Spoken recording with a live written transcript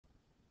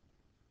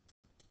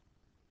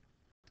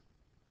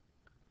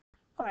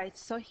All right,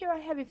 so here I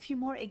have a few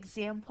more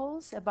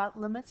examples about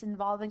limits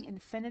involving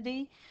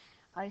infinity.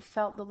 I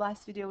felt the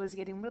last video was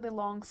getting really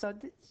long, so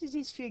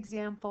these few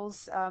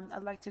examples,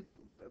 I'd like to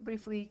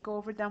briefly go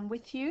over them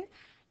with you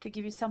to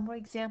give you some more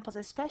examples,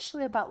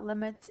 especially about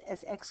limits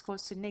as x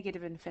goes to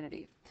negative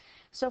infinity.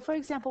 So for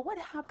example, what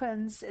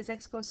happens as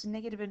x goes to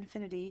negative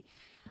infinity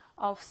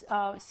of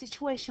a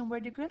situation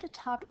where degree of the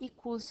top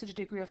equals to the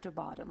degree of the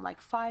bottom, like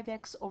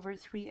 5x over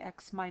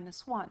 3x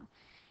minus 1.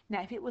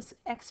 Now, if it was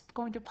x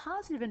going to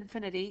positive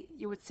infinity,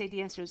 you would say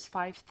the answer is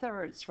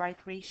 5/3, right?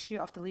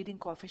 Ratio of the leading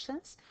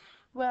coefficients.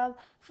 Well,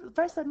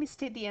 first let me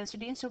state the answer.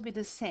 The answer will be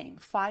the same,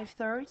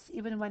 5/3,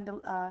 even when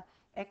the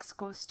x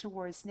goes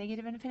towards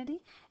negative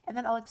infinity. And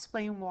then I'll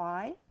explain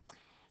why.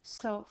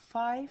 So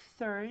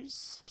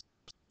 5/3,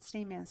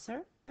 same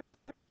answer.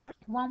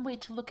 One way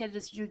to look at it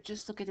is you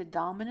just look at the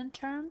dominant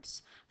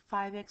terms,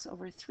 5x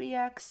over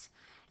 3x,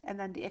 and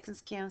then the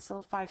x's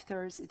cancel,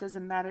 5/3. It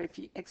doesn't matter if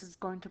x is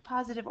going to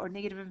positive or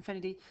negative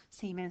infinity,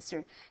 same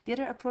answer. The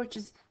other approach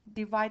is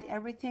divide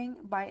everything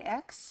by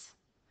x.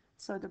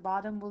 So the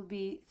bottom will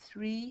be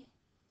 3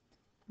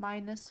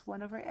 minus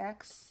 1 over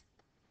x.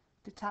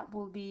 The top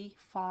will be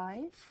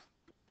 5,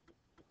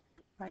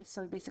 right?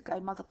 So basically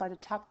I multiply the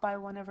top by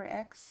 1 over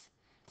x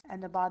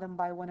and the bottom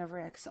by 1 over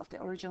x of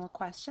the original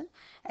question.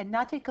 And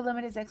now take a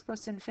limit as x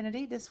goes to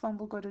infinity. This one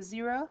will go to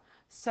 0.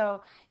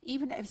 So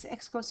even if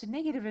x goes to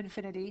negative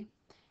infinity,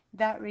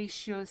 that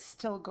ratio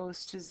still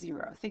goes to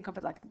 0. Think of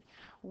it like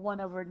 1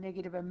 over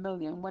negative a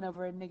million, 1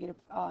 over negative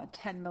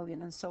 10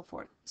 million, and so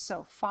forth.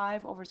 So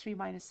 5 over 3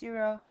 minus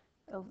 0,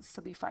 it'll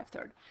still be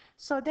 5/3.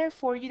 So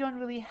therefore, you don't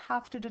really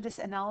have to do this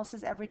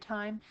analysis every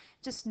time.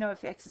 Just know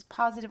if x is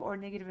positive or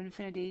negative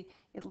infinity,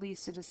 it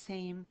leads to the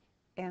same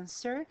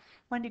answer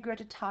when degree at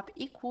the top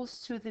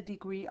equals to the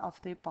degree of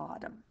the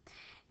bottom.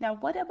 Now,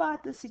 what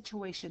about the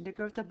situation?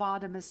 Degree of the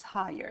bottom is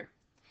higher.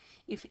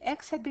 If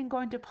x had been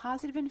going to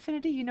positive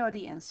infinity, you know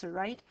the answer,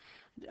 right?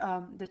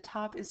 The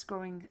top is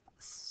growing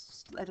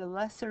at a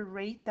lesser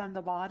rate than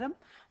the bottom.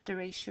 The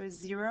ratio is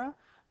 0.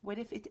 What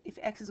if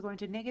x is going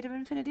to negative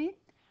infinity?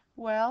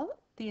 Well,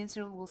 the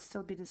answer will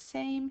still be the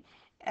same.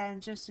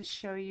 And just to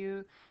show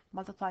you,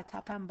 multiply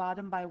top and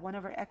bottom by 1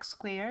 over x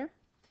squared.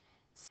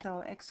 So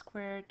x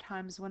squared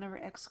times 1 over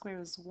x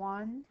squared is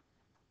 1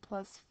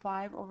 plus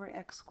 5 over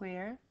x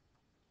squared.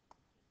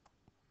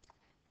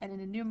 And in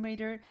the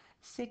numerator,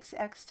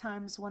 6x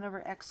times 1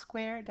 over x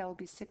squared, that will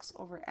be 6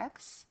 over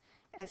x.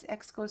 As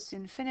x goes to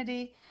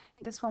infinity,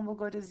 this one will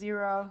go to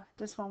 0,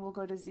 this one will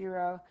go to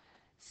 0.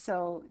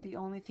 So the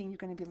only thing you're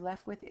going to be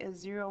left with is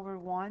 0 over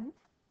 1,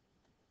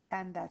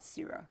 and that's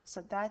 0.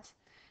 So that's,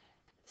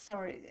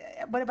 sorry,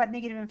 what about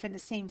negative infinity?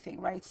 Same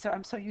thing, right? So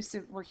I'm so used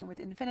to working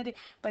with infinity,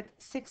 but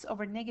 6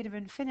 over negative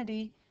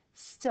infinity,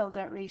 still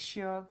that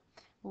ratio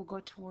will go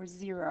towards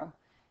 0.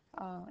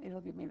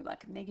 It'll be maybe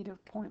like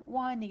negative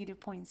 0.1, negative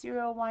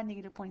 0.01,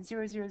 negative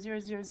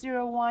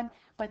 0.000001,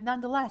 but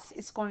nonetheless,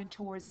 it's going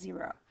towards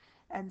 0.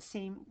 And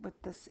same with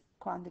this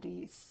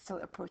quantity, still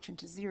approaching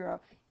to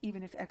 0,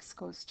 even if x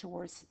goes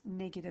towards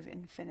negative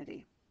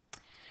infinity.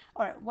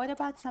 All right, what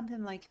about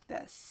something like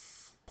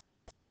this?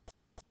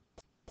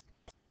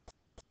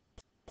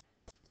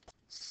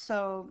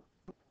 So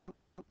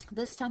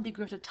this time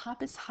degree of the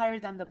top is higher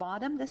than the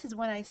bottom. This is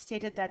when I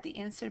stated that the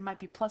answer might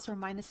be plus or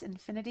minus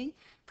infinity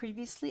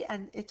previously,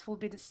 and it will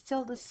be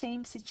still the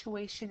same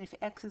situation if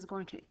x is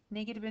going to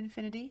negative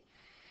infinity.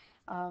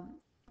 Um,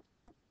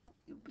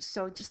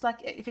 so just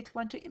like if it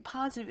went to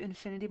positive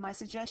infinity, my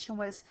suggestion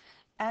was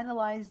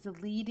analyze the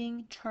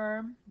leading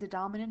term, the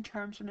dominant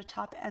terms from the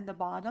top and the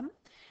bottom.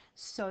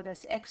 So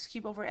that's x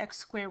cubed over x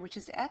squared, which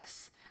is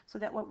x. So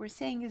that what we're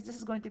saying is this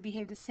is going to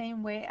behave the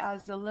same way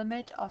as the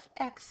limit of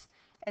x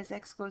as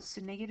x goes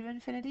to negative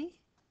infinity.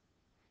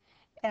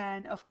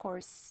 And of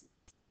course,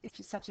 if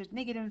you substitute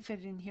negative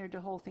infinity in here,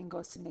 the whole thing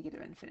goes to negative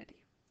infinity.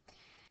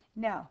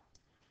 Now,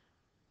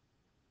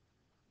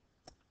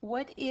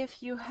 what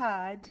if you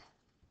had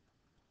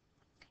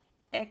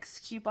x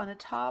cubed on the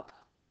top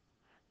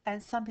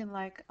and something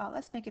like,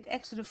 let's make it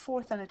x to the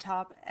fourth on the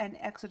top and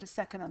x to the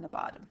second on the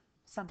bottom,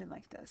 something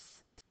like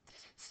this.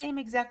 Same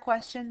exact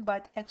question,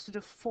 but x to the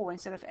 4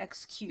 instead of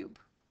x cubed.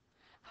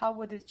 How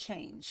would it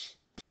change?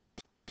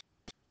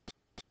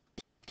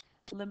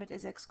 Limit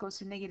as x goes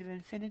to negative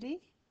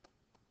infinity.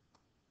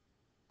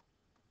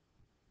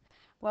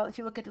 Well, if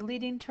you look at the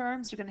leading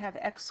terms, you're going to have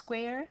x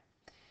squared.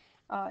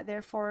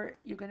 Therefore,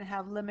 you're going to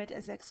have limit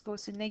as x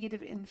goes to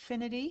negative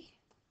infinity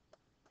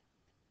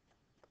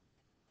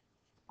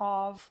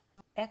of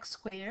x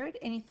squared.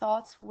 Any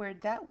thoughts where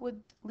that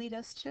would lead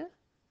us to?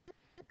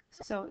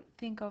 So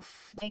think of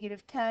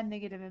negative 10,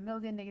 negative a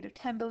million, negative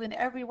 10 billion.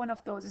 Every one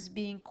of those is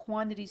being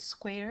quantity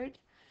squared.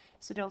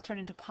 So they'll turn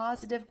into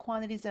positive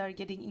quantities that are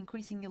getting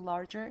increasingly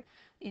larger.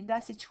 In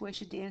that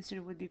situation, the answer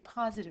would be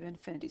positive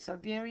infinity. So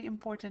very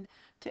important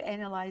to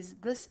analyze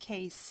this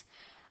case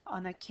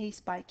on a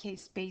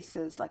case-by-case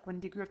basis. Like when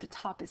the degree of the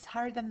top is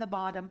higher than the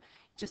bottom,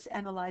 just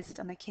analyze it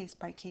on a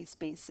case-by-case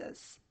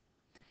basis.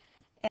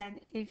 And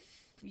if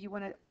you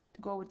want to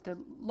go with the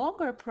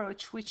longer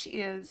approach, which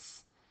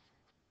is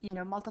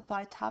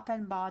multiply top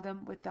and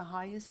bottom with the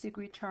highest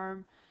degree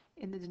term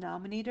in the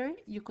denominator.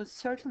 You could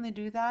certainly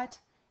do that,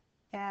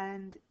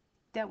 and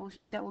that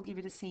will give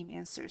you the same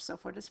answer. So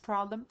for this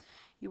problem,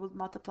 you will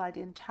multiply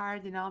the entire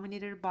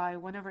denominator by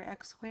 1 over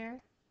x squared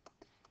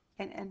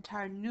and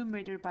entire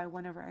numerator by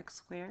 1 over x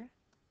squared.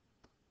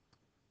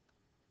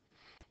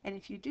 And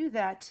if you do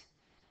that,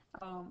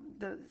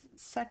 the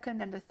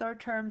second and the third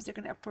terms, they're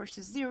going to approach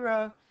to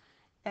 0.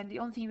 And the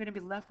only thing you're going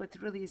to be left with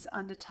really is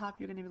on the top,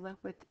 you're going to be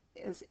left with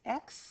is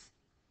x,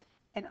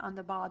 and on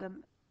the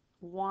bottom,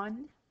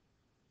 1,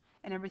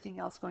 and everything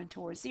else going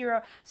towards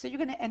 0. So you're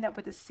going to end up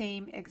with the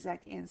same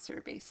exact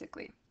answer,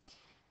 basically.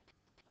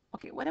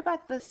 Okay, what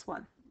about this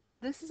one?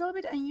 This is a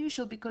little bit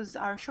unusual because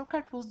our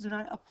shortcut rules do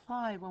not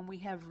apply when we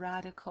have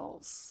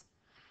radicals.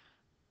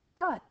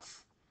 But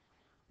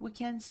we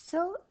can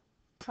still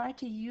try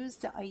to use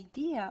the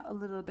idea a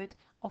little bit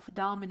of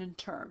dominant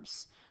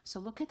terms. So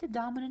look at the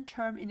dominant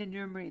term in the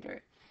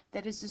numerator.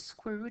 That is the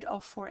square root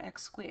of 4x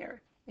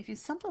squared. If you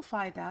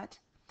simplify that,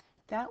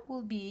 that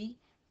will be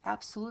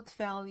absolute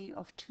value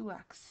of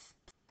 2x.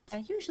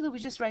 And usually we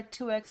just write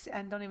 2x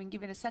and don't even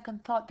give it a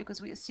second thought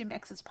because we assume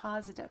x is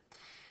positive.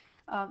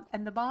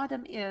 And the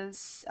bottom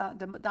is,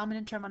 the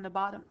dominant term on the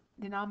bottom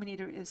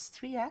denominator is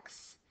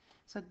 3x.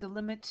 So the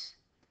limit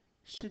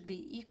should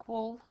be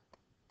equal.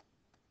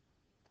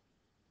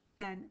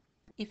 And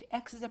if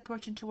x is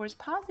approaching towards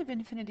positive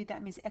infinity,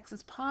 that means x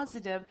is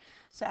positive.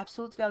 So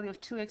absolute value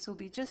of 2x will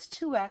be just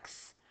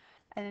 2x.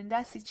 And in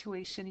that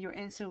situation, your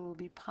answer will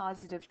be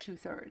positive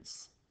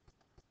 2/3.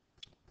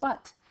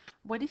 But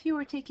what if you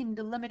were taking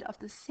the limit of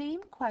the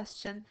same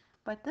question,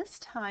 but this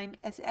time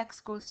as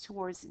x goes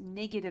towards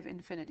negative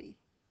infinity?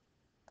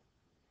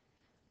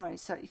 Right,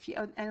 so if you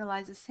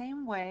analyze the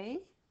same way,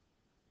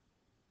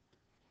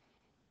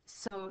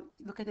 so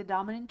look at the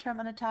dominant term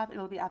on the top,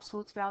 it'll be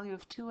absolute value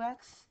of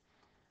 2x.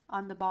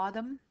 On the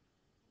bottom,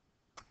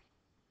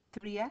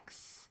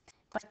 3x.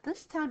 But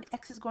this time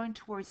x is going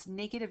towards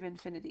negative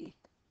infinity.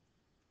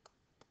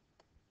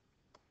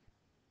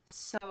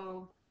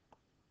 So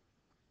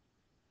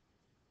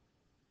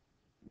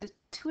the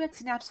 2x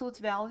in absolute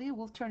value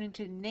will turn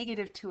into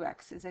negative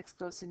 2x as x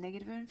goes to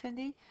negative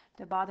infinity.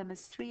 The bottom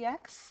is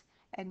 3x.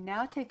 And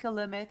now take a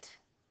limit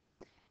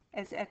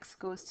as x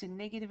goes to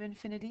negative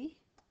infinity.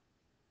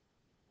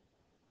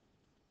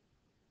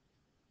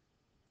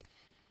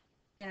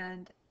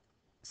 And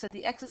so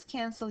the x's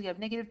cancel, you have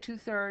negative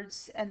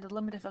 2/3, and the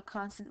limit of a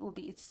constant will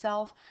be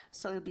itself,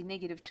 so it'll be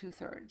negative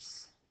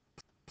 2/3.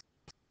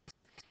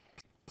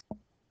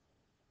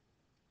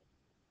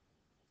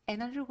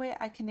 Another way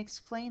I can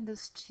explain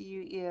this to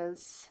you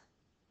is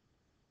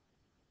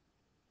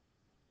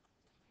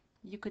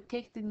you could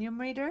take the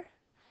numerator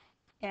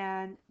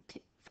and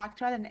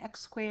factor out an x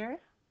squared.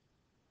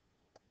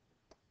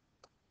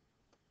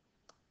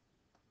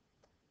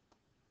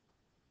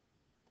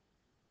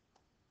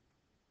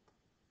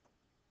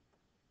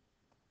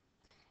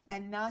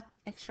 And not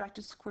extract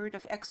the square root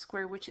of x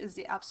squared, which is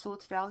the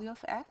absolute value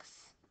of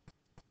x.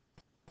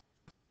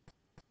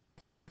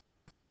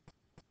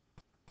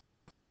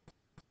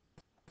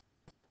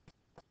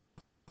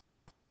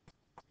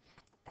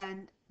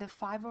 And the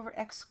 5 over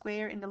x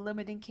squared in the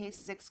limiting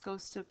case as x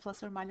goes to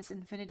plus or minus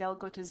infinity, that'll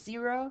go to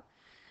 0.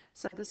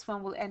 So this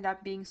one will end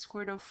up being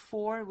square root of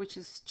 4, which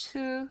is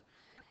 2.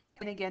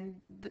 And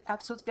again, the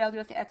absolute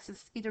value of x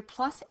is either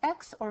plus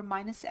x or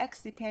minus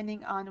x,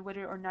 depending on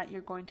whether or not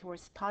you're going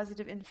towards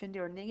positive infinity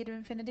or negative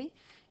infinity.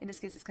 In this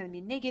case, it's going to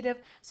be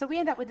negative. So we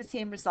end up with the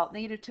same result,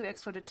 negative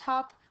 2x for the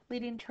top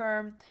leading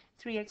term,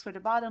 3x for the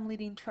bottom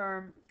leading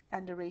term,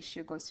 and the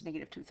ratio goes to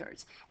negative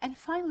 2/3. And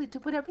finally, to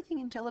put everything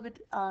into a little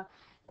bit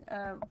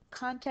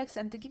context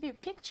and to give you a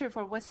picture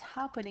for what's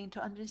happening,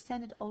 to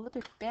understand it a little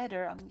bit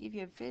better, I'm going to give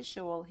you a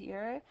visual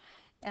here.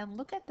 And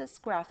look at this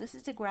graph. This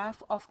is the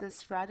graph of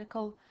this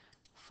radical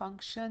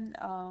function.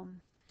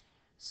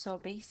 So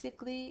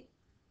basically,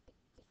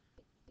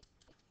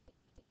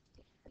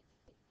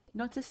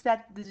 notice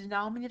that the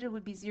denominator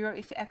would be 0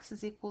 if x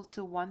is equal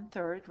to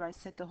 1/3, right?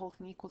 Set the whole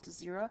thing equal to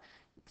 0.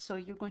 So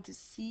you're going to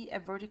see a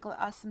vertical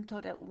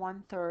asymptote at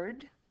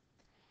 1/3.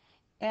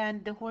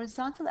 And the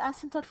horizontal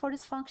asymptote for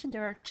this function,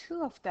 there are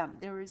two of them.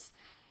 There is,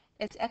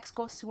 as x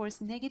goes towards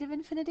negative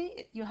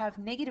infinity, you have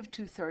negative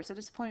 2/3. So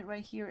this point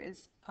right here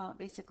is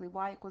basically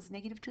y equals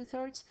negative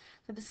 2/3.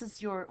 So this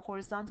is your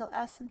horizontal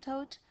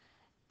asymptote.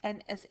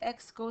 And as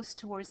x goes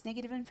towards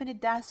negative infinity,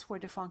 that's where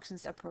the function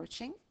is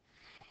approaching.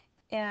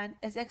 And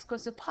as x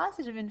goes to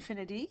positive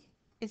infinity,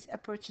 it's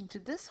approaching to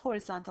this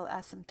horizontal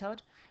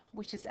asymptote,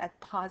 which is at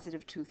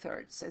positive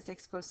 2/3. So as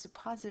x goes to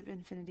positive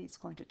infinity, it's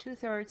going to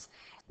 2/3.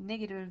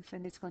 Negative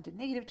infinity, it's going to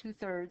negative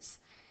 2/3.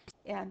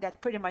 And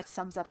that pretty much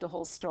sums up the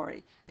whole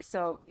story.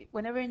 So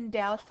whenever in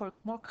doubt for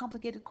more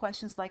complicated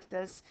questions like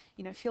this,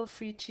 feel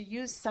free to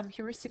use some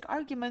heuristic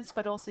arguments,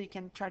 but also you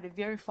can try to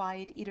verify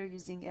it either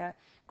using a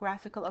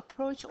graphical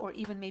approach or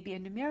even maybe a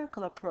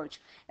numerical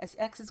approach. As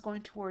x is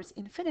going towards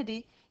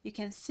infinity, you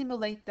can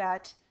simulate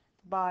that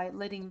by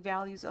letting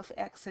values of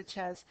x such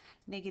as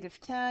negative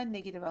 10,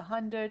 negative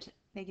 100,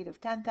 negative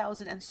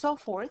 10,000, and so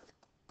forth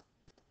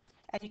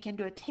And you can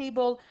do a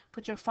table,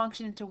 put your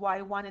function into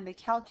y1 in the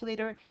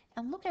calculator,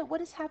 and look at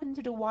what is happening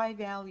to the y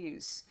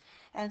values.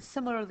 And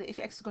similarly, if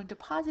x is going to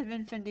positive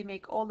infinity,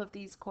 make all of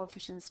these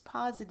coefficients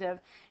positive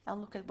and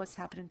look at what's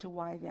happening to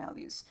y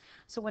values.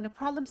 So when the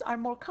problems are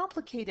more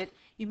complicated,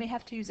 you may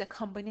have to use a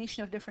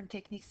combination of different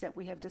techniques that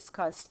we have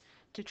discussed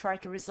to try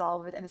to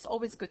resolve it. And it's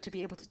always good to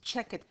be able to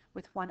check it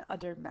with one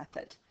other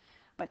method.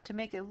 But to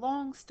make a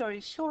long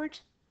story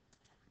short,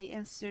 the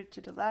answer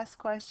to the last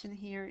question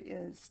here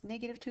is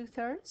negative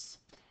 2/3.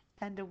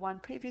 And the one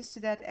previous to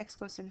that, x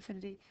goes to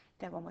infinity,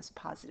 that one was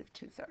positive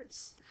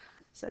 2/3.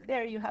 So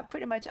there you have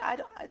pretty much,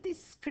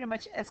 this is pretty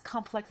much as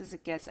complex as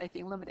it gets. I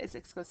think limit as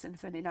x goes to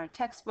infinity in our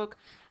textbook.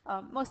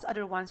 Most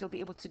other ones you'll be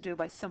able to do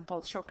by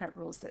simple shortcut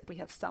rules that we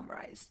have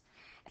summarized.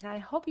 And I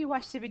hope you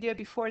watched the video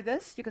before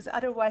this, because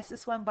otherwise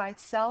this one by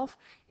itself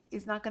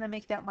is not going to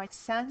make that much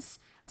sense.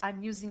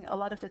 I'm using a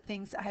lot of the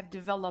things I have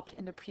developed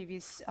in the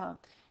previous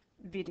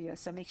video,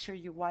 so make sure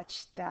you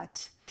watch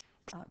that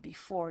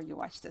before you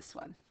watch this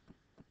one.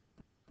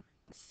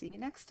 See you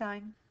next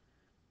time.